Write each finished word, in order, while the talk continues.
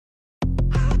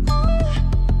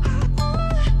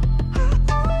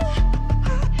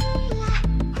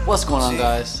What's going on,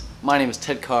 guys? My name is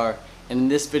Ted Carr, and in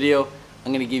this video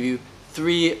I'm going to give you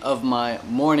 3 of my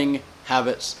morning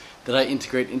habits that I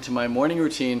integrate into my morning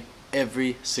routine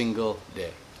every single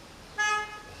day.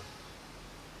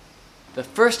 The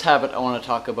first habit I want to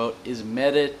talk about is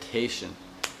meditation.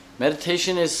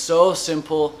 Meditation is so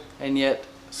simple, and yet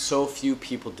so few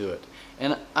people do it.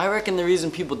 And I reckon the reason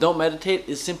people don't meditate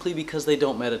is simply because they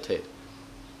don't meditate.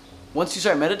 Once you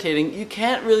start meditating, you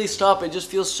can't really stop. It just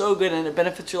feels so good, and it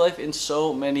benefits your life in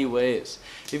so many ways.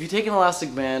 If you take an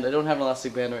elastic band, I don't have an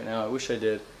elastic band right now, I wish I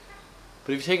did.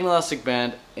 But if you take an elastic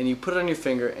band and you put it on your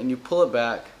finger and you pull it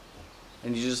back,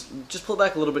 and you just pull it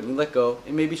back a little bit and you let go,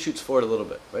 it maybe shoots forward a little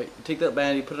bit, right? You take that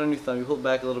band, you put it on your thumb, you pull it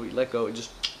back a little bit, you let go, it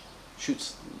just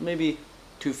shoots maybe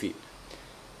 2 feet.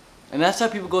 And that's how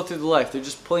people go through the life. They're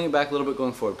just pulling it back a little bit,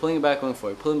 going forward, pulling it back, going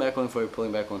forward, pulling it back, going forward,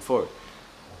 pulling it back, going forward.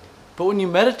 But when you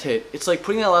meditate, it's like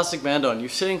putting that elastic band on. You're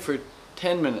sitting for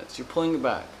 10 minutes, you're pulling it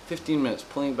back, 15 minutes,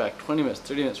 pulling it back, 20 minutes,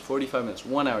 30 minutes, 45 minutes,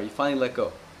 1 hour, you finally let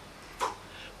go.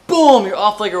 Boom! You're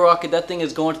off like a rocket. That thing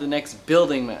is going to the next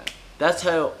building, man. That's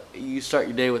how you start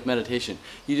your day with meditation.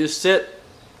 You just sit,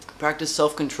 practice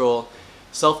self-control,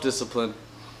 self-discipline,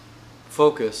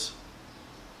 focus,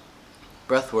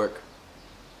 breath work,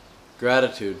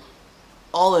 gratitude,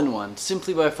 all in one,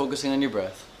 simply by focusing on your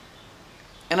breath.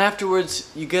 And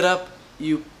afterwards, you get up,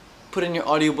 you put in your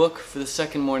audiobook for the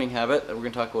second morning habit that we're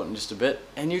going to talk about in just a bit,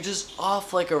 and you're just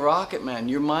off like a rocket, man.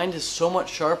 Your mind is so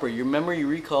much sharper. Your memory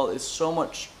recall is so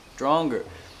much stronger.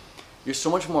 You're so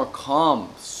much more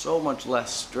calm, so much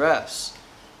less stress.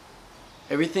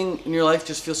 Everything in your life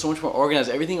just feels so much more organized.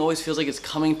 Everything always feels like it's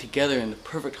coming together in the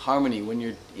perfect harmony when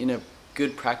you're in a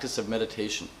good practice of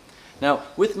meditation. Now,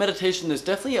 with meditation, there's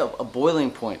definitely a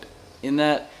boiling point in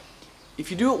that if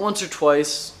you do it once or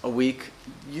twice a week,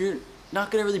 you're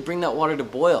not going to really bring that water to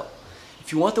boil.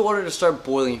 If you want the water to start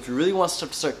boiling, if you really want stuff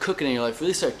to start cooking in your life,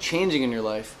 really start changing in your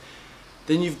life,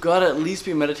 then you've got to at least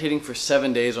be meditating for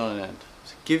 7 days on end.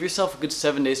 So give yourself a good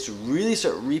 7 days to really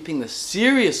start reaping the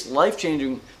serious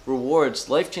life-changing rewards,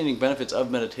 life-changing benefits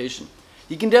of meditation.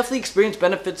 You can definitely experience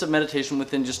benefits of meditation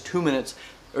within just 2 minutes,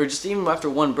 or just even after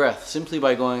 1 breath, simply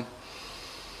by going.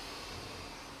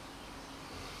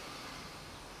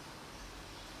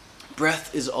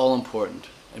 Breath is all important,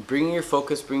 and bringing your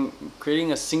focus,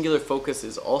 creating a singular focus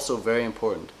is also very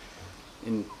important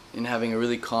in having a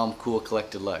really calm, cool,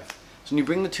 collected life. So when you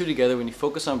bring the two together, when you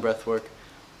focus on breath work,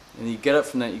 and you get up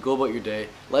from that, you go about your day,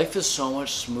 life is so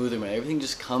much smoother, man. Everything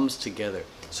just comes together.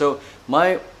 So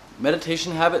my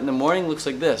meditation habit in the morning looks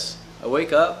like this. I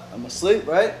wake up, I'm asleep,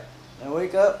 right? I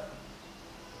wake up,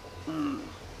 I'm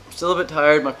still a bit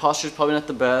tired, my posture's probably not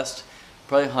the best,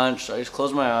 probably hunched, I just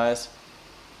close my eyes.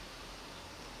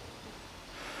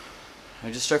 I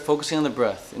just start focusing on the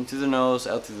breath, in through the nose,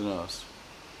 out through the nose.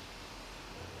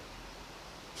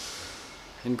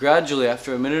 And gradually,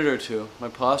 after a minute or two, my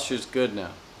posture is good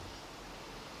now.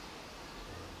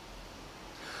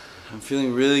 I'm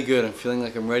feeling really good. I'm feeling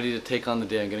like I'm ready to take on the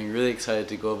day. I'm getting really excited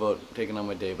to go about taking on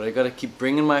my day. But I gotta keep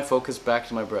bringing my focus back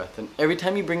to my breath. And every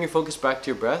time you bring your focus back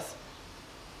to your breath,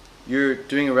 you're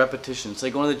doing a repetition. It's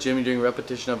like going to the gym, you're doing a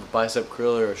repetition of a bicep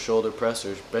curl or a shoulder press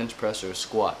or bench press or a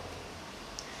squat.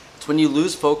 It's when you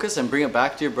lose focus and bring it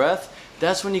back to your breath,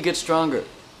 that's when you get stronger.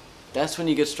 That's when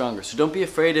you get stronger. So don't be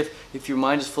afraid if your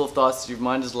mind is full of thoughts, your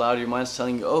mind is loud, your mind's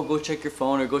telling you, oh, go check your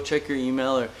phone, or go check your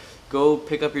email, or go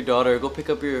pick up your daughter, or go pick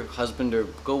up your husband, or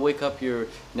go wake up your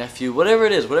nephew, whatever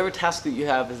it is, whatever task that you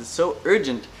have, is so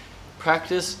urgent,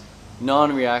 practice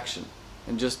non-reaction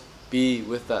and just be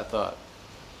with that thought.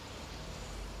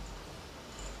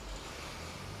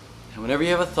 And whenever you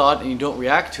have a thought and you don't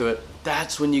react to it,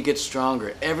 that's when you get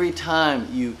stronger. Every time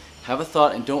you have a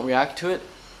thought and don't react to it,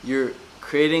 you're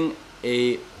creating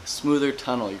a smoother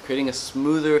tunnel. You're creating a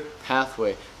smoother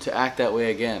pathway to act that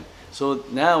way again. So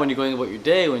now when you're going about your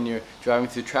day, when you're driving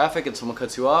through traffic and someone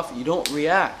cuts you off, you don't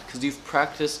react because you've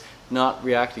practiced not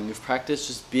reacting. You've practiced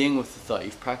just being with the thought.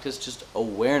 You've practiced just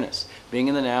awareness, being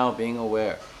in the now, being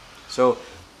aware. So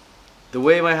the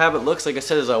way my habit looks, like I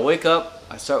said, is I wake up,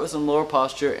 I start with some lower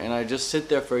posture, and I just sit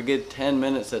there for a good 10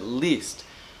 minutes at least.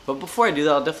 But before I do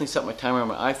that, I'll definitely set my timer on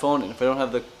my iPhone, and if I don't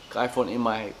have the iPhone in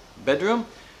my bedroom,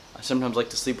 I sometimes like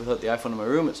to sleep without the iPhone in my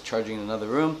room, it's charging in another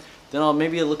room, then I'll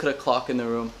maybe look at a clock in the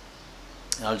room,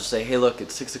 and I'll just say, hey look,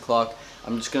 it's 6 o'clock,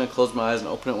 I'm just going to close my eyes and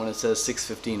open it when it says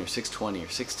 6:15 or 6:20 or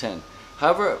 6:10.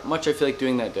 However much I feel like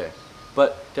doing that day.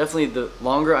 But definitely the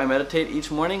longer I meditate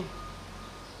each morning,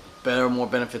 better, more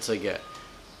benefits I get.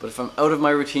 But if I'm out of my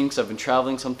routine because I've been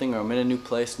traveling something or I'm in a new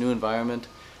place, new environment,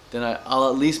 then I'll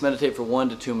at least meditate for 1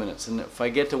 to 2 minutes. And if I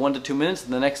get to 1 to 2 minutes,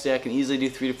 then the next day I can easily do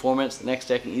 3 to 4 minutes. The next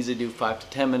day I can easily do 5 to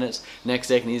 10 minutes. The next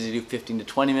day I can easily do 15 to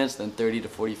 20 minutes, then 30 to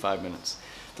 45 minutes.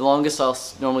 The longest I'll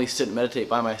normally sit and meditate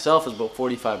by myself is about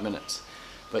 45 minutes.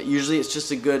 But usually it's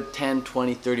just a good 10,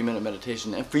 20, 30 minute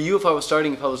meditation. And for you, if I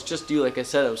was just you, like I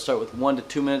said, I would start with 1 to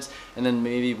 2 minutes and then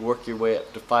maybe work your way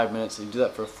up to 5 minutes, and you do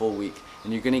that for a full week.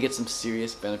 And you're going to get some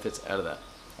serious benefits out of that.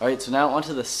 Alright, so now on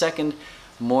to the second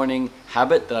morning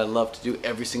habit that I love to do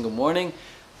every single morning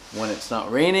when it's not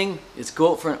raining, is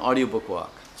go out for an audiobook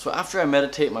walk. So after I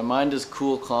meditate, my mind is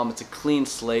cool, calm, it's a clean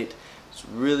slate. It's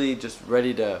really just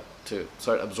ready to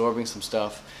start absorbing some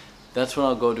stuff. That's when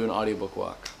I'll go do an audiobook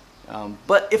walk.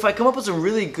 But if I come up with some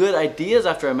really good ideas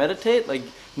after I meditate, like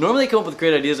normally I come up with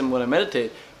great ideas when I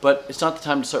meditate, but it's not the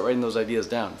time to start writing those ideas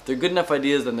down. If they're good enough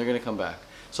ideas, then they're going to come back.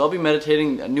 So I'll be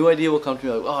meditating, a new idea will come to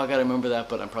me like, oh, I got to remember that,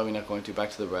 but I'm probably not going to.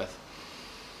 Back to the breath.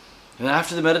 And then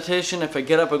after the meditation, if I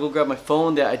get up, I go grab my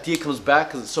phone, the idea comes back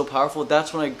because it's so powerful.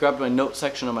 That's when I grab my note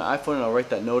section on my iPhone and I'll write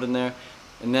that note in there,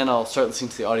 and then I'll start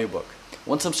listening to the audiobook.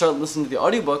 Once I'm starting listening to the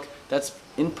audiobook, that's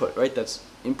input, right? That's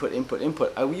input, input,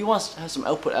 input. You want to have some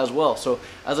output as well. So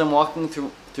as I'm walking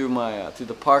through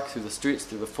the park, through the streets,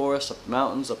 through the forest, up the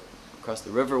mountains, up across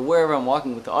the river, wherever I'm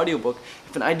walking with the audiobook,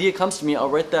 if an idea comes to me, I'll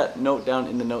write that note down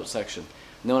in the note section.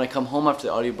 And then when I come home after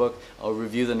the audiobook, I'll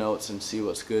review the notes and see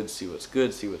what's good, see what's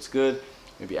good, see what's good,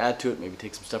 maybe add to it, maybe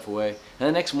take some stuff away, and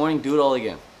the next morning do it all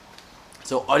again.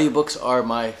 So audiobooks are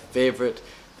my favorite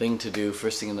thing to do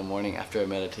first thing in the morning after I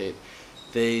meditate.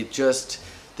 They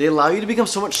allow you to become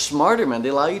so much smarter, man. They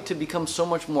allow you to become so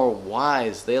much more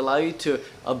wise. They allow you to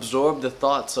absorb the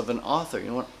thoughts of an author. You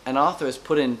know what? An author has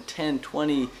put in 10,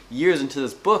 20 years into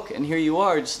this book, and here you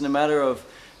are just in a matter of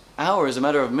hours, a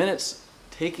matter of minutes,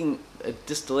 taking a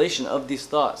distillation of these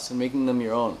thoughts and making them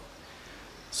your own.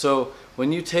 So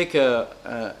when you take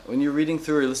when you're reading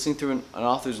through or listening through an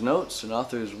author's notes, an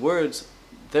author's words,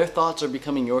 their thoughts are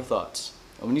becoming your thoughts.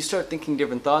 And when you start thinking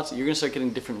different thoughts, you're going to start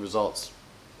getting different results.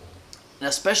 And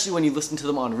especially when you listen to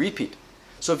them on repeat.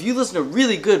 So if you listen to a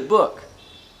really good book,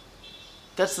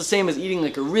 that's the same as eating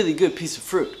like a really good piece of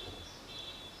fruit.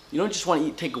 You don't just want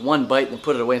to take one bite and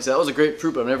put it away and say, that was a great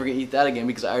fruit, but I'm never going to eat that again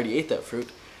because I already ate that fruit.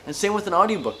 And same with an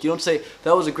audiobook. You don't say,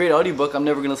 that was a great audiobook, I'm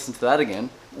never going to listen to that again.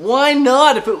 Why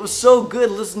not? If it was so good,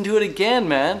 listen to it again,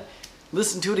 man.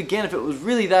 Listen to it again. If it was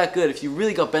really that good, if you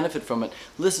really got benefit from it,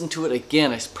 listen to it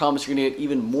again. I promise you're going to get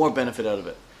even more benefit out of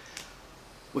it.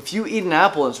 If you eat an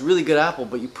apple and it's a really good apple,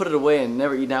 but you put it away and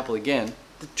never eat an apple again,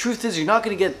 the truth is you're not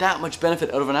going to get that much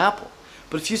benefit out of an apple.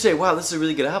 But if you say, wow, this is a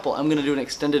really good apple, I'm going to do an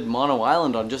extended mono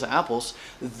island on just apples,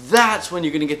 that's when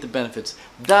you're going to get the benefits.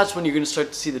 That's when you're going to start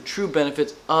to see the true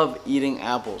benefits of eating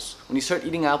apples. When you start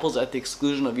eating apples at the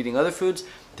exclusion of eating other foods,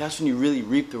 that's when you really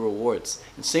reap the rewards.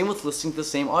 And same with listening to the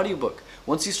same audiobook.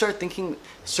 Once you start thinking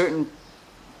certain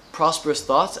prosperous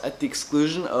thoughts at the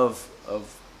exclusion of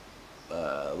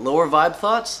lower vibe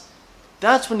thoughts,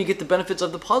 that's when you get the benefits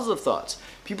of the positive thoughts.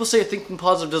 People say thinking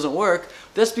positive doesn't work.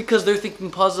 That's because they're thinking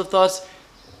positive thoughts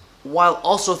while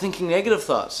also thinking negative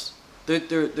thoughts. They're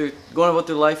going about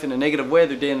their life in a negative way,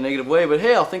 their day in a negative way, but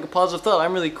hey, I'll think a positive thought.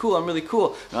 I'm really cool, I'm really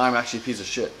cool. No, I'm actually a piece of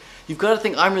shit. You've got to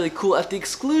think I'm really cool at the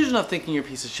exclusion of thinking you're a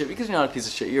piece of shit, because you're not a piece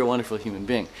of shit, you're a wonderful human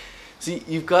being. See,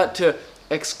 you've got to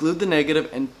exclude the negative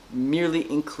and merely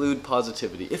include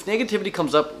positivity. If negativity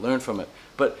comes up, learn from it.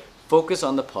 But focus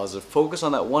on the positive. Focus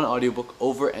on that one audiobook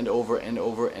over and over and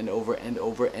over and over and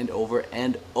over and over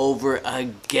and over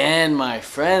again, my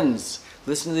friends.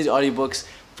 Listen to these audiobooks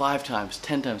 5 times,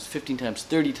 10 times, 15 times,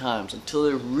 30 times until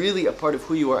they're really a part of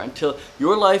who you are, until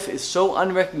your life is so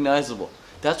unrecognizable.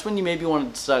 That's when you maybe want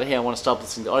to decide, hey, I want to stop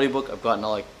listening to the audiobook. I've gotten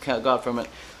all I got from it.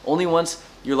 Only once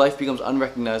your life becomes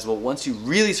unrecognizable, once you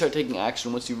really start taking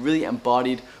action, once you really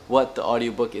embodied what the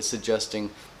audiobook is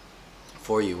suggesting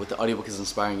for you, what the audiobook is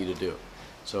inspiring you to do.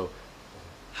 So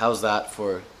how's that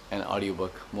for an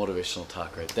audiobook motivational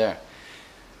talk right there?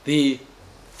 The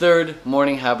third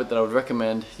morning habit that I would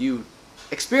recommend you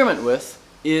experiment with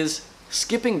is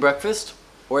skipping breakfast,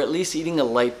 or at least eating a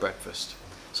light breakfast.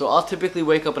 So I'll typically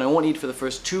wake up and I won't eat for the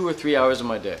first 2 or 3 hours of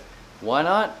my day. Why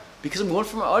not? Because I'm going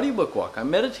for my audiobook walk. I'm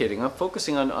meditating. I'm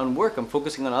focusing on work. I'm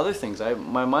focusing on other things.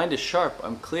 My mind is sharp.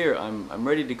 I'm clear. I'm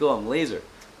ready to go. I'm laser.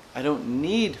 I don't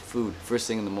need food first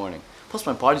thing in the morning. Plus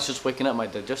my body's just waking up. My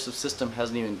digestive system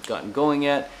hasn't even gotten going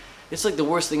yet. It's like the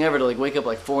worst thing ever to like wake up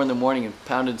like 4 in the morning and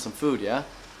pound in some food, yeah?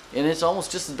 And it's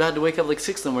almost just as bad to wake up like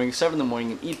 6 in the morning, 7 in the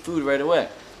morning and eat food right away.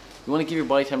 You want to give your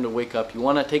body time to wake up. You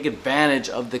want to take advantage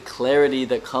of the clarity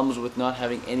that comes with not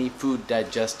having any food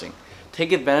digesting.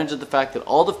 Take advantage of the fact that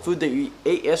all the food that you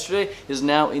ate yesterday is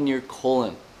now in your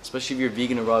colon. especially if you're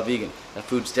vegan or raw vegan. That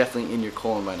food's definitely in your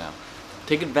colon by now.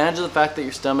 Take advantage of the fact that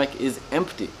your stomach is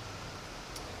empty.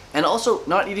 And also,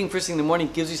 not eating first thing in the morning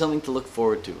gives you something to look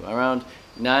forward to. Around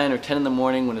 9 or 10 in the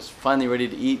morning, when it's finally ready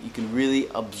to eat, you can really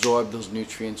absorb those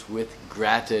nutrients with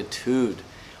gratitude.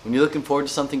 When you're looking forward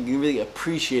to something, you can really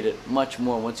appreciate it much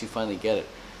more once you finally get it.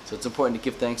 So it's important to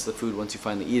give thanks to the food once you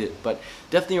finally eat it. But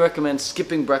definitely recommend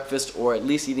skipping breakfast, or at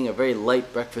least eating a very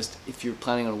light breakfast if you're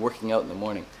planning on working out in the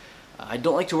morning. I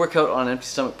don't like to work out on an empty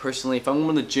stomach personally. If I'm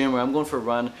going to the gym or I'm going for a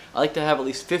run, I like to have at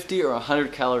least 50 or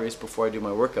 100 calories before I do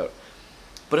my workout.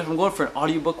 But if I'm going for an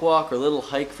audiobook walk or a little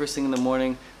hike first thing in the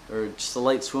morning, or just a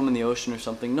light swim in the ocean or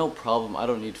something, no problem, I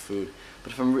don't need food.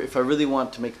 But if I really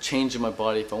want to make a change in my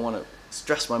body, if I want to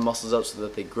stress my muscles out so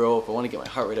that they grow, if I want to get my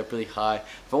heart rate up really high,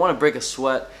 if I want to break a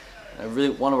sweat, and I really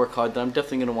want to work hard, then I'm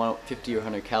definitely going to want 50 or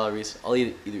 100 calories. I'll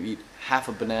either eat half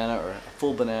a banana or a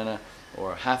full banana,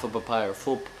 or half a papaya or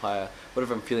full papaya,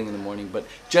 whatever I'm feeling in the morning. But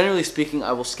generally speaking,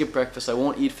 I will skip breakfast. I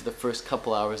won't eat for the first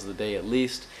couple hours of the day at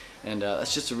least. And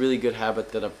that's just a really good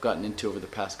habit that I've gotten into over the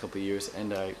past couple of years,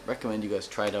 and I recommend you guys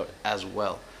try it out as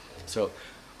well. So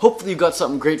hopefully you got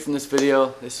something great from this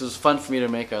video. This was fun for me to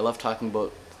make. I love talking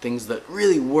about things that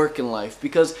really work in life,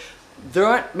 because there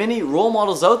aren't many role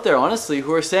models out there, honestly,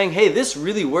 who are saying, hey, this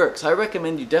really works. I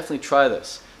recommend you definitely try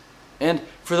this. And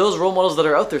for those role models that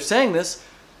are out there saying this,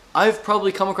 I've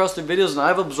probably come across their videos and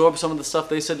I've absorbed some of the stuff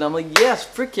they said, and I'm like, yes,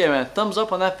 frick yeah, man, thumbs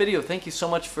up on that video. Thank you so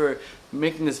much for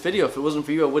making this video. If it wasn't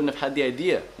for you, I wouldn't have had the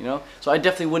idea, you know? So I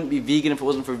definitely wouldn't be vegan if it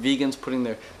wasn't for vegans putting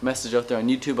their message out there on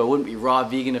YouTube. I wouldn't be raw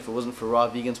vegan if it wasn't for raw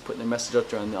vegans putting their message out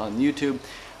there on YouTube.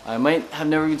 I might have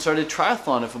never even started a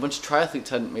triathlon if a bunch of triathletes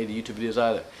hadn't made YouTube videos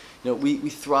either. You know, we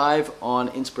thrive on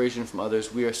inspiration from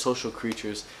others. We are social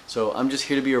creatures. So I'm just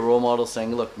here to be a role model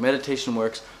saying, look, meditation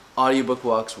works, audiobook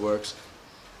walks works,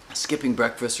 skipping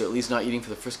breakfast, or at least not eating for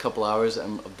the first couple hours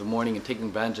of the morning and taking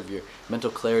advantage of your mental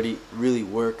clarity really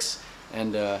works.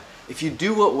 And if you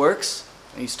do what works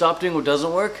and you stop doing what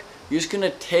doesn't work, you're just going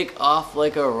to take off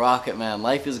like a rocket, man.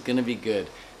 Life is going to be good.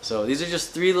 So these are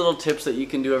just 3 little tips that you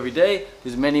can do every day.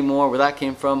 There's many more where that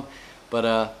came from,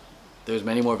 but there's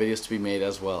many more videos to be made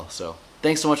as well. So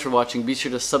thanks so much for watching. Be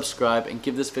sure to subscribe and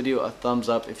give this video a thumbs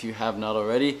up if you have not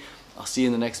already. I'll see you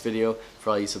in the next video for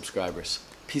all you subscribers.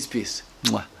 Peace, peace.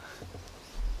 Mwah.